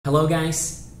Hello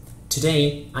guys!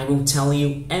 Today I will tell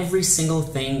you every single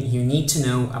thing you need to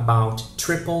know about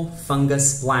Triple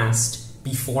Fungus Blast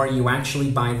before you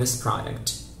actually buy this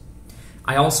product.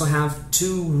 I also have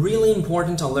two really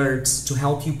important alerts to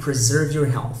help you preserve your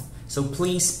health, so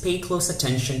please pay close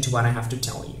attention to what I have to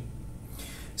tell you.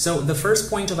 So the first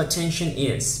point of attention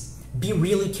is, be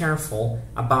really careful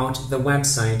about the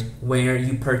website where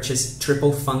you purchase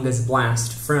Triple Fungus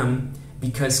Blast from,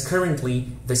 because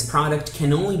currently this product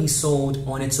can only be sold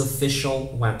on its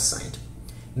official website.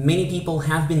 Many people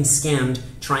have been scammed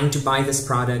trying to buy this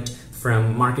product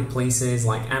from marketplaces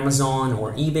like Amazon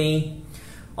or eBay.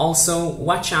 Also,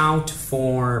 watch out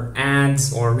for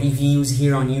ads or reviews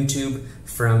here on YouTube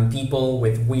from people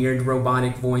with weird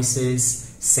robotic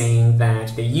voices saying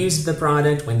that they used the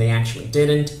product when they actually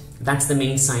didn't. That's the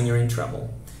main sign you're in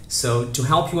trouble. So to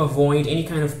help you avoid any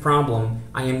kind of problem,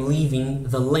 I am leaving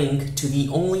the link to the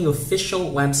only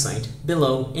official website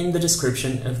below in the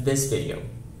description of this video.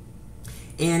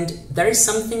 And there is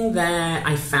something that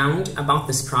I found about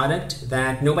this product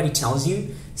that nobody tells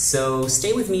you, so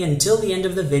stay with me until the end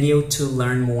of the video to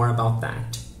learn more about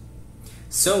that.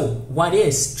 So, what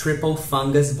is Triple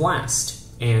Fungus Blast,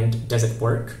 and does it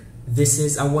work? This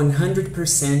is a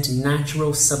 100%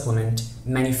 natural supplement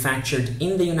manufactured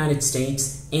in the United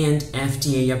States and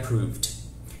FDA approved.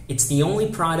 It's the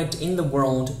only product in the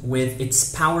world with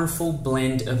its powerful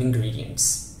blend of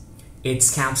ingredients.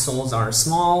 Its capsules are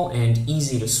small and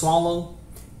easy to swallow,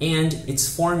 and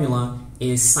its formula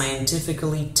is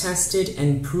scientifically tested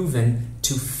and proven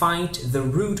to fight the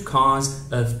root cause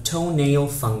of toenail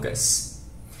fungus.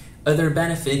 Other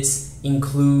benefits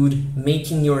include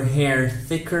making your hair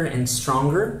thicker and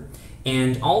stronger,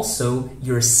 and also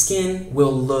your skin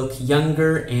will look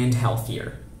younger and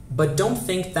healthier. But don't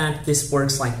think that this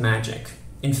works like magic.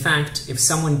 In fact, if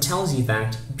someone tells you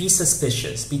that, be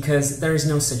suspicious, because there is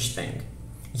no such thing.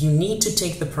 You need to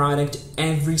take the product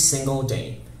every single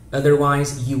day,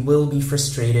 otherwise you will be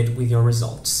frustrated with your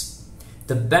results.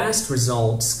 The best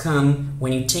results come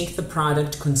when you take the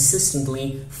product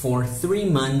consistently for 3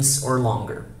 months or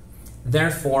longer.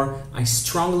 Therefore, I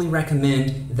strongly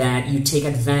recommend that you take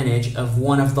advantage of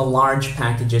one of the large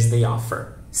packages they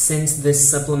offer. Since this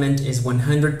supplement is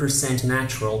 100%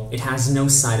 natural, it has no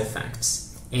side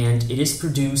effects, and it is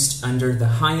produced under the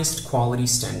highest quality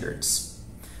standards.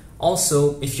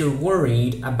 Also, if you're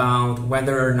worried about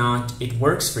whether or not it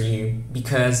works for you,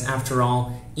 because after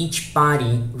all, each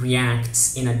body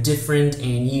reacts in a different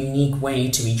and unique way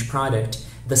to each product,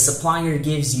 the supplier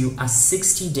gives you a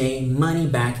 60-day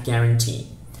money-back guarantee.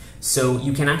 So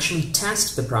you can actually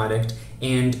test the product,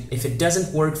 and if it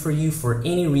doesn't work for you for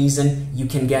any reason, you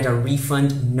can get a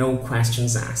refund, no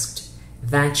questions asked.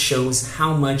 That shows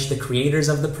how much the creators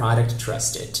of the product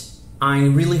trust it. I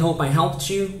really hope I helped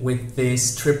you with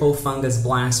this Triple Fungus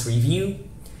Blast review.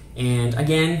 And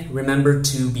again, remember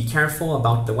to be careful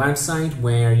about the website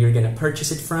where you're going to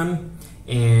purchase it from.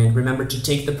 And remember to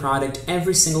take the product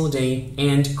every single day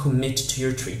and commit to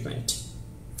your treatment.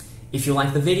 If you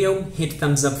like the video, hit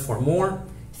thumbs up for more.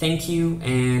 Thank you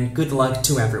and good luck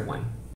to everyone.